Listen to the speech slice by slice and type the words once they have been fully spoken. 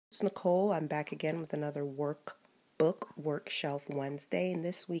It's Nicole. I'm back again with another workbook workshelf Wednesday, and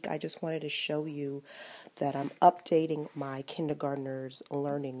this week I just wanted to show you that I'm updating my kindergartner's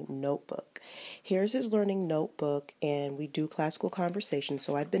learning notebook. Here's his learning notebook, and we do classical conversations,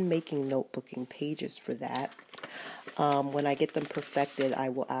 so I've been making notebooking pages for that. When I get them perfected, I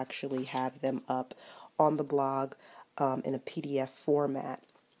will actually have them up on the blog in a PDF format,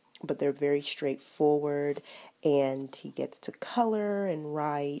 but they're very straightforward, and he gets to color and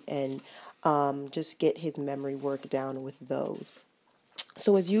write and just get his memory work down with those.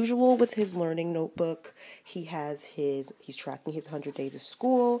 So as usual with his learning notebook, he's tracking his 100 days of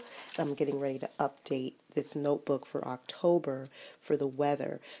school. I'm getting ready to update this notebook for October for the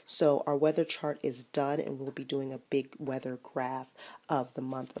weather. So our weather chart is done, and we'll be doing a big weather graph of the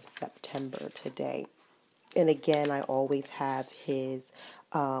month of September today. And again, I always have his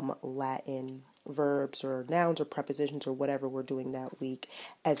Latin verbs or nouns or prepositions or whatever we're doing that week,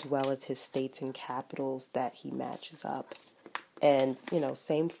 as well as his states and capitals that he matches up. And,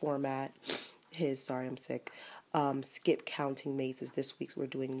 same format. Sorry, I'm sick. Skip counting mazes. This week we're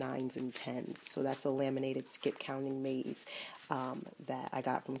doing 9s and 10s. So that's a laminated skip counting maze that I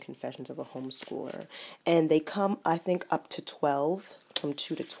got from Confessions of a Homeschooler. And they come, I think, up to 12, from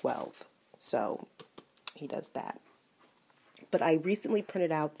 2 to 12. So he does that. But I recently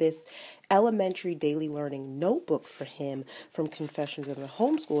printed out this elementary daily learning notebook for him from Confessions of a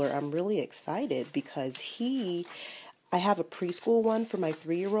Homeschooler. I'm really excited because I have a preschool one for my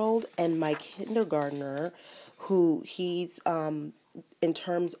 3-year-old and my kindergartner, who he's in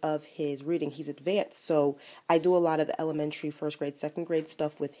terms of his reading, he's advanced. So I do a lot of elementary, first grade, second grade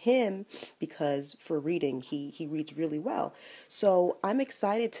stuff with him because for reading, he reads really well. So I'm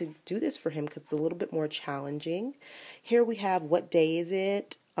excited to do this for him because it's a little bit more challenging. Here we have what day is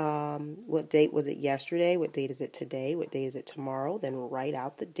it? What date was it yesterday? What date is it today? What day is it tomorrow? Then write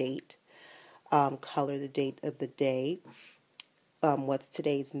out the date. Color the date of the day. What's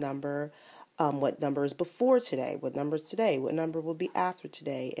today's number? What number is before today? What number is today? What number will be after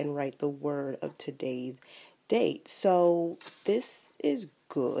today? And write the word of today's date. So this is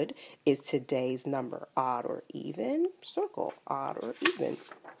good. Is today's number odd or even? Circle odd or even.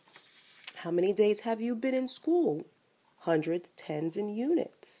 How many days have you been in school? Hundreds, tens, and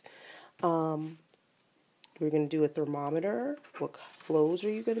units. We're going to do a thermometer. What clothes are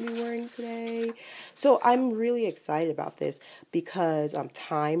you going to be wearing today? So I'm really excited about this because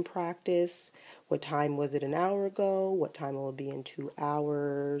time practice. What time was it an hour ago? What time will it be in 2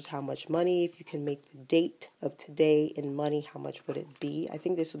 hours? How much money? If you can make the date of today in money, how much would it be? I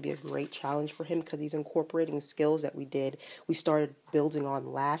think this would be a great challenge for him because he's incorporating skills that we started building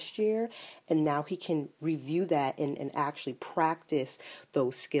on last year, and now he can review that and actually practice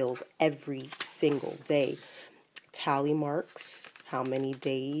those skills every single day. Tally marks. How many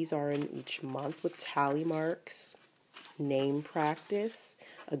days are in each month with tally marks? Name practice.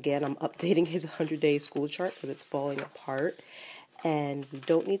 Again, I'm updating his 100-day school chart because it's falling apart. And we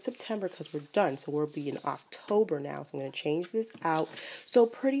don't need September because we're done. So we'll be in October now. So I'm going to change this out. So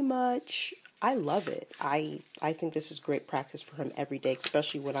pretty much, I love it. I think this is great practice for him every day,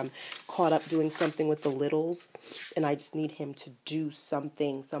 especially when I'm caught up doing something with the littles and I just need him to do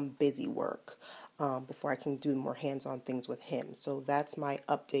something, some busy work. Before I can do more hands-on things with him. So that's my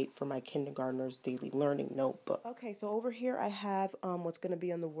update for my kindergartner's daily learning notebook. Okay, so over here I have what's going to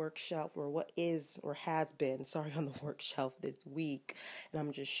be on the work shelf, or what is or has been, on the work shelf this week. And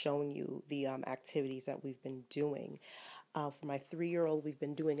I'm just showing you the activities that we've been doing. For my 3-year-old, we've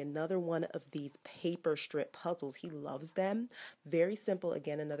been doing another one of these paper strip puzzles. He loves them. Very simple.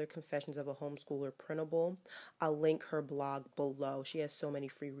 Again, another Confessions of a Homeschooler printable. I'll link her blog below. She has so many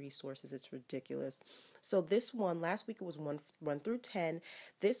free resources. It's ridiculous. So this one, last week it was 1 through 10.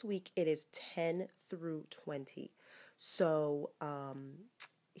 This week it is 10 through 20. So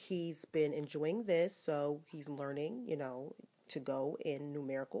he's been enjoying this. So he's learning, to go in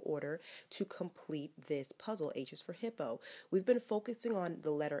numerical order to complete this puzzle. H is for hippo. We've been focusing on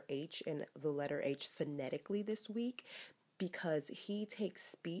the letter H and the letter H phonetically this week because he takes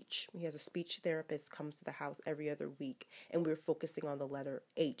speech. He has a speech therapist, comes to the house every other week, and we're focusing on the letter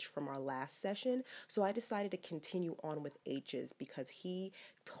H from our last session. So I decided to continue on with H's because he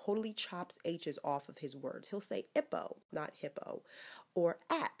totally chops H's off of his words. He'll say hippo, not hippo, or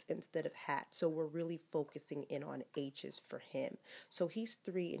at instead of hat. So we're really focusing in on H's for him. So he's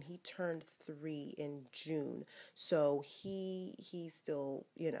 3 and he turned 3 in June. So he's still,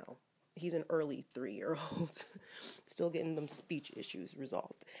 he's an early 3-year-old, still getting them speech issues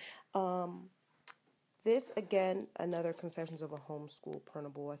resolved. This, again, another Confessions of a Homeschool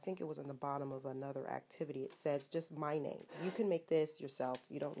printable. I think it was in the bottom of another activity. It says just my name. You can make this yourself.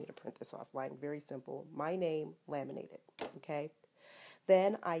 You don't need to print this offline. Very simple. My name, laminated. Okay.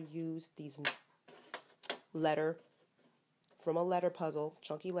 Then I used these letter from a letter puzzle,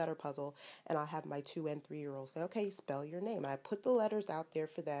 chunky letter puzzle, and I'll have my 2 and 3-year-olds say, okay, spell your name. And I put the letters out there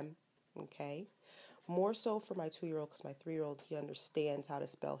for them, okay? More so for my 2-year-old because my 3-year-old, he understands how to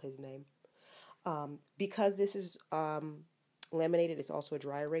spell his name. Because this is laminated, it's also a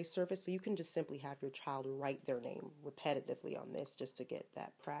dry erase surface, so you can just simply have your child write their name repetitively on this just to get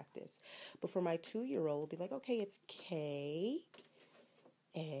that practice. But for my 2-year-old, it'll be like, okay, it's K-A-L-E-B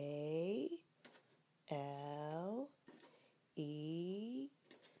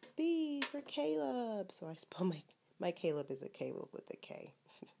for Caleb. So I spell my Caleb is a Caleb with a K.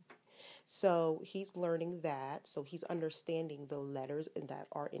 So he's learning that. So he's understanding the letters that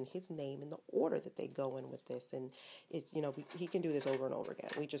are in his name and the order that they go in with this. And it's, he can do this over and over again.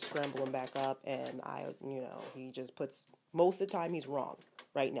 We just scramble him back up, and he just puts, most of the time he's wrong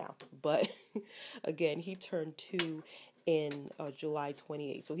right now. But again, he turned 2 in July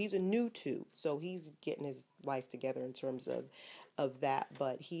 28th. So he's a new 2. So he's getting his life together in terms of that.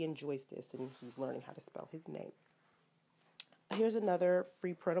 But he enjoys this, and he's learning how to spell his name. Here's another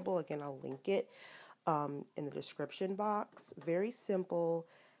free printable. Again, I'll link it in the description box. Very simple.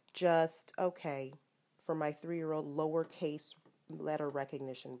 Just, okay, for my 3-year-old, lowercase letter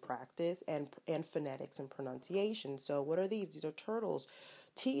recognition practice and phonetics and pronunciation. So what are these? These are turtles.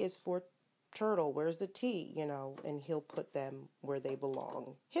 T is for turtle. Where's the T? And he'll put them where they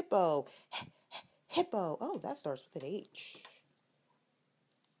belong. Hippo. Hippo. Oh, that starts with an H.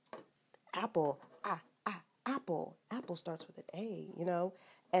 Apple. Apple. Apple starts with an A,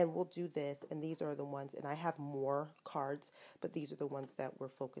 and we'll do this. And these are the ones, and I have more cards, but these are the ones that we're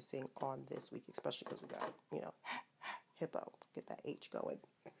focusing on this week, especially because we got, hippo, get that H going.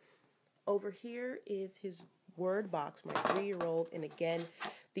 Over here is his word box, my 3-year-old. And again,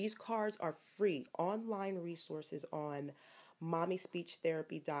 these cards are free online resources on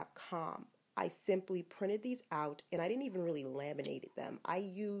mommyspeechtherapy.com. I simply printed these out, and I didn't even really laminate them. I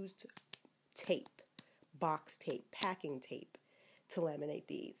used tape, box tape, packing tape to laminate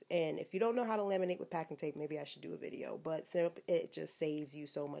these. And if you don't know how to laminate with packing tape, maybe I should do a video, but it just saves you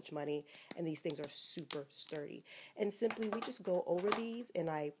so much money, and these things are super sturdy. And simply we just go over these, and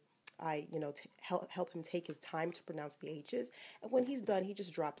I help him take his time to pronounce the H's, and when he's done, he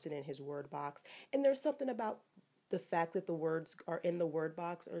just drops it in his word box. And there's something about the fact that the words are in the word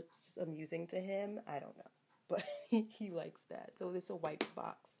box are just amusing to him. I don't know, but he likes that. So this is a wipes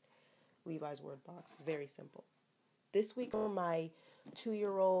box. Levi's word box. Very simple. This week for my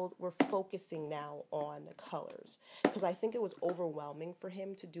 2-year-old, we're focusing now on the colors because I think it was overwhelming for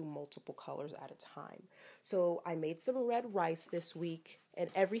him to do multiple colors at a time. So I made some red rice this week, and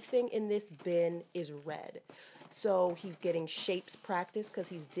everything in this bin is red. So he's getting shapes practice because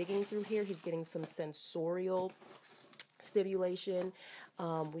he's digging through here. He's getting some sensorial stimulation.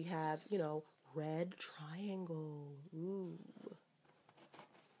 We have, red triangle. Ooh.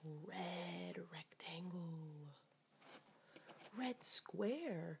 Red rectangle, red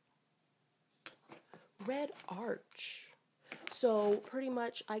square, red arch. So pretty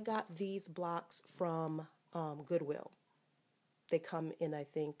much I got these blocks from Goodwill. They come in, I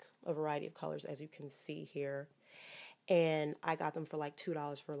think, a variety of colors, as you can see here. And I got them for like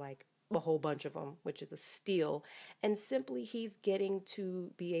 $2 for like a whole bunch of them, which is a steal. And simply he's getting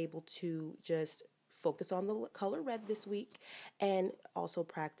to be able to just focus on the color red this week and also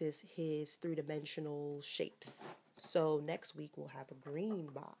practice his 3-dimensional shapes. So next week we'll have a green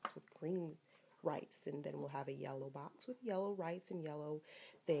box with green rice, and then we'll have a yellow box with yellow rice and yellow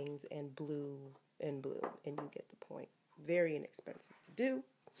things, and blue, and you get the point. Very inexpensive to do.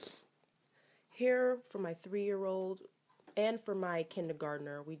 Here for my 3-year-old and for my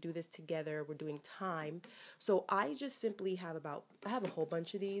kindergartner, we do this together. We're doing time. So I just simply have I have a whole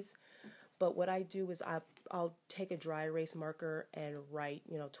bunch of these. But what I do is I'll take a dry erase marker and write,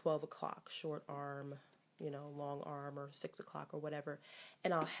 12 o'clock, short arm, long arm, or 6 o'clock or whatever.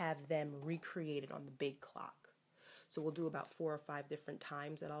 And I'll have them recreated on the big clock. So we'll do about 4 or 5 different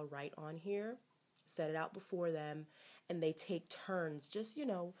times that I'll write on here, set it out before them, and they take turns just,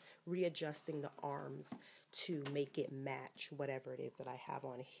 readjusting the arms to make it match whatever it is that I have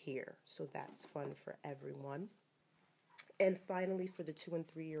on here. So that's fun for everyone. And finally, for the 2 and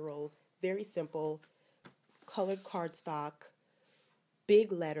 3-year-olds, very simple, colored cardstock,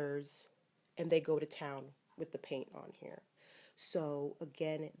 big letters, and they go to town with the paint on here. So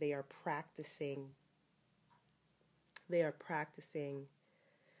again, they are practicing their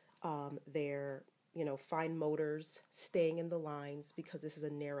fine motors, staying in the lines because this is a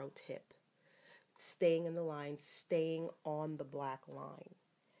narrow tip. Staying in the lines, staying on the black line,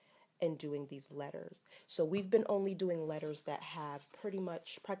 and doing these letters. So we've been only doing letters that have pretty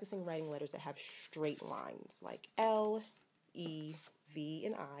much practicing writing letters that have straight lines, like L, E, V,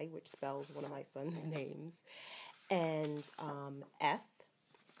 and I, which spells one of my son's names, and F,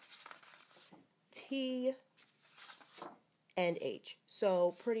 T, and H.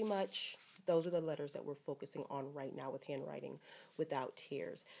 So pretty much those are the letters that we're focusing on right now with handwriting without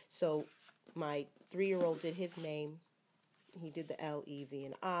tears. So my 3-year-old did his name. He did the L, E, V,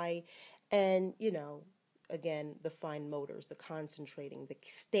 and I. And, again, the fine motors, the concentrating, the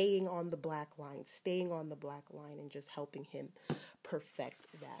staying on the black line, and just helping him perfect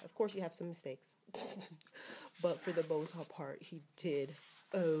that. Of course, you have some mistakes, but for the most part, he did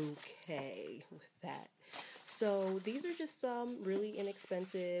okay with that. So these are just some really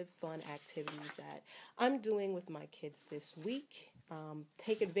inexpensive, fun activities that I'm doing with my kids this week.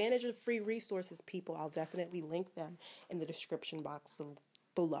 Take advantage of free resources, people. I'll definitely link them in the description box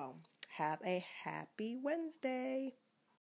below. Have a happy Wednesday.